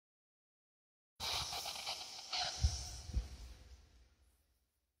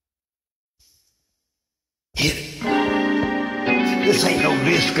This ain't no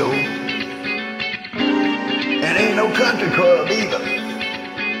disco. And ain't no country club either.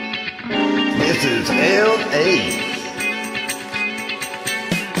 This is L.A.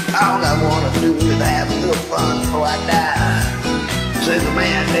 All I wanna do is have a little fun before I die, says a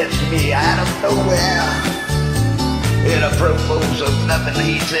man next to me out of nowhere. In a propose of nothing,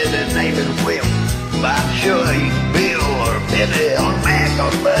 he said his name is Will, but I'm sure he's Bill or Billy or Mac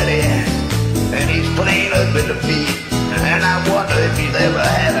or Buddy, and he's plain ugly to me. And I wonder if he's ever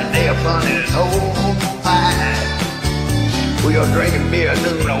had a day of fun in his whole life. We were drinking beer at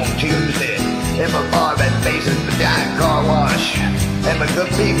noon on Tuesday in my bar that faces the giant car wash, and the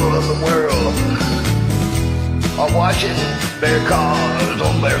good people of the world are washing their cars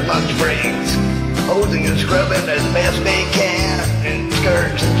on their lunch breaks, hosing and scrubbing as best they can in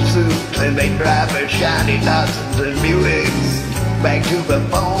skirts and suits, and they drive their shiny Datsuns and Buicks back to the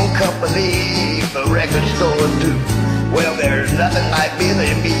phone company, the record store too. Well, there's nothing like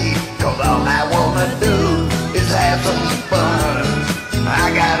Billy me, 'cause all I wanna do is have some fun. I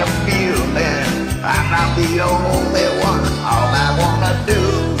got a feeling I'm not the only one. All I wanna do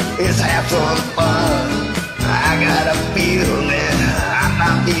is have some fun. I got a feeling I'm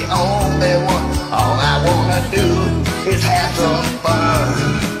not the only one. All I wanna do is have some fun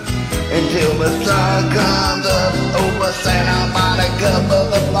until the sun comes up over Santa Monica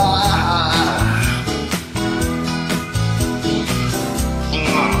Boulevard.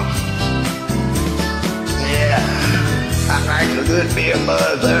 I like a good beer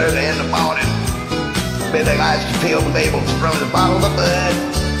buzz early in the morning. Billy likes to fill the labels from the bottle of Bud.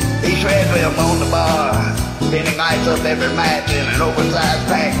 He shreds them on the bar. Then he lights up every match in an oversized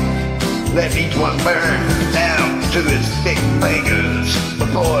pack. Let each one burn down to his thick fingers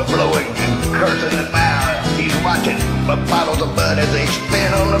before blowing and cursing them out. He's watching the bottles of Bud as they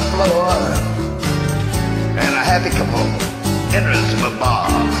spin on the floor. And a happy couple enters the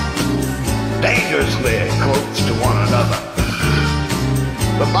bar, dangerously close to one another.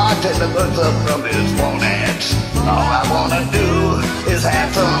 The bartender looks up from his phone ads. All I wanna do is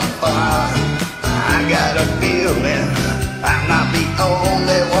have some fun. I got a feeling I'm not the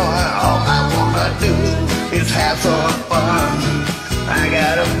only one. All I wanna do is have some fun. I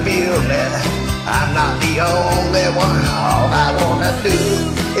got a feeling I'm not the only one. All I wanna do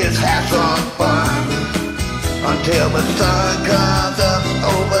is have some fun until the sun comes up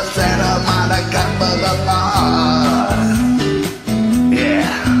over Santa Monica Boulevard.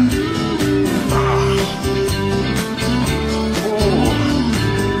 Yeah.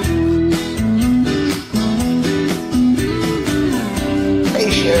 Hey,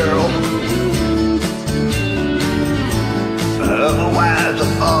 Cheryl. Otherwise,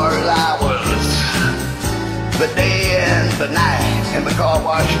 as far as I was, the day and the night and the car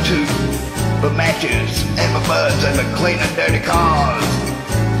wash too, the matches and the buds and the cleaning dirty cars,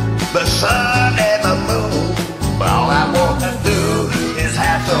 the sun and the moon. All I want to do is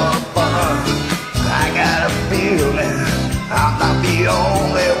have some fun. I got a feeling I'm not the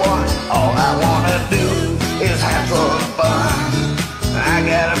only one. All I want to do is have some fun. I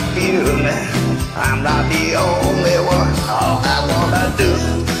got a feeling I'm not the only one. All I want to do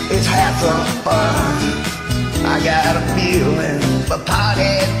is have some fun. I got a feeling the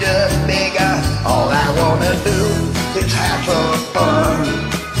party just begun. All I wanna do is have some fun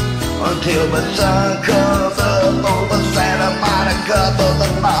until the sun comes up over Santa Monica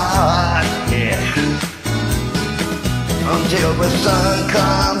Boulevard. Yeah. Until the sun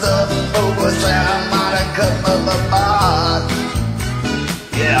comes up over Santa Monica Boulevard.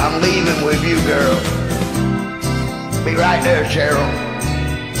 Yeah, I'm leaving with you, girl. Be right there, Cheryl.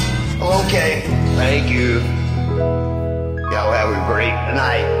 Okay, thank you. Y'all have a great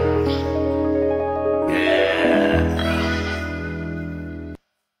night.